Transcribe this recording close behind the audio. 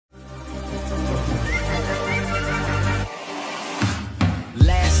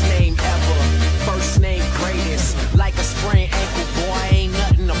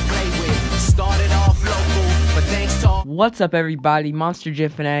What's up, everybody? Monster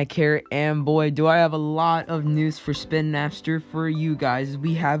Gym Fanatic here, and boy, do I have a lot of news for Spin Master for you guys.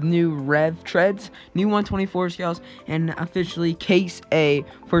 We have new Rev treads, new 124 scales, and officially Case A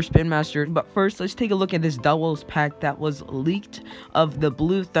for Spin Master. But first, let's take a look at this doubles pack that was leaked of the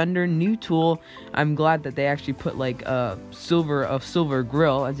Blue Thunder new tool. I'm glad that they actually put like a silver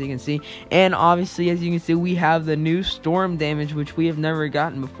grill, as you can see, and obviously, as you can see, we have the new storm damage, which we have never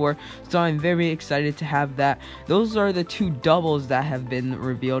gotten before. So I'm very excited to have that. Those are the two doubles that have been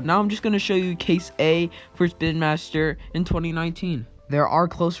revealed. Now I'm just going to show you Case A for Spin Master in 2019. There are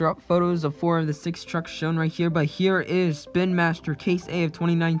closer up photos of 4 of the 6 trucks shown right here, but here is Spin Master Case A of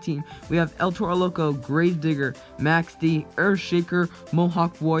 2019. We have El Toro Loco, Gravedigger, Max D, Earthshaker,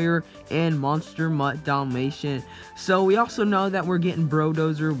 Mohawk Warrior, and Monster Mutt Dalmatian. So we also know that we're getting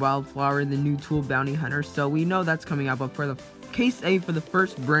Brodozer, Wildflower, the new tool Bounty Hunter, so we know that's coming out. But for the Case A, for the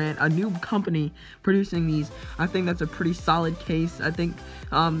first brand, a new company producing these, I think that's a pretty solid case. I think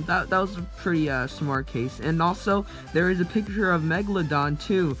that was a pretty smart case. And also there is a picture of Megalodon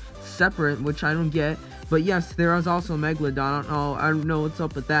too, separate, which I don't get. But yes, there is also Megalodon. I don't know what's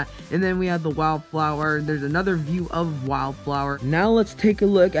up with that. And then we have the Wildflower. There's another view of Wildflower. Now let's take a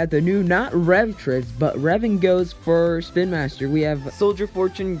look at the new, not Rev treads, but Rev&Go'S for Spin Master. We have Soldier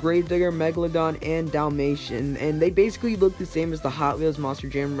Fortune, Gravedigger, Megalodon, and Dalmatian. And they basically look the same as the Hot Wheels Monster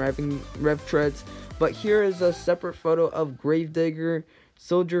Jam Rev treads. But here is a separate photo of Gravedigger,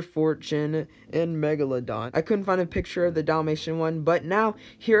 Soldier Fortune, and Megalodon. I couldn't find a picture of the Dalmatian one, but now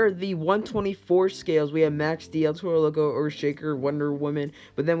here are the 124 scales. We have Max D, El Toro Loco, Earthshaker, Wonder Woman,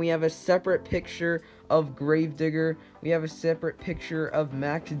 but then we have a separate picture of Gravedigger. We have a separate picture of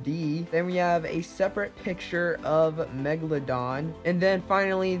Max D. Then we have a separate picture of Megalodon. And then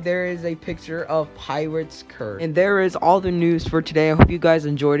finally, there is a picture of Pirate's Curse. And there is all the news for today. I hope you guys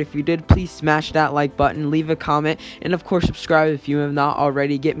enjoyed. If you did, please smash that like button, leave a comment, and of course, subscribe if you have not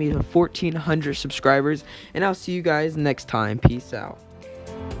already. Get me to 1,400 subscribers. And I'll see you guys next time. Peace out.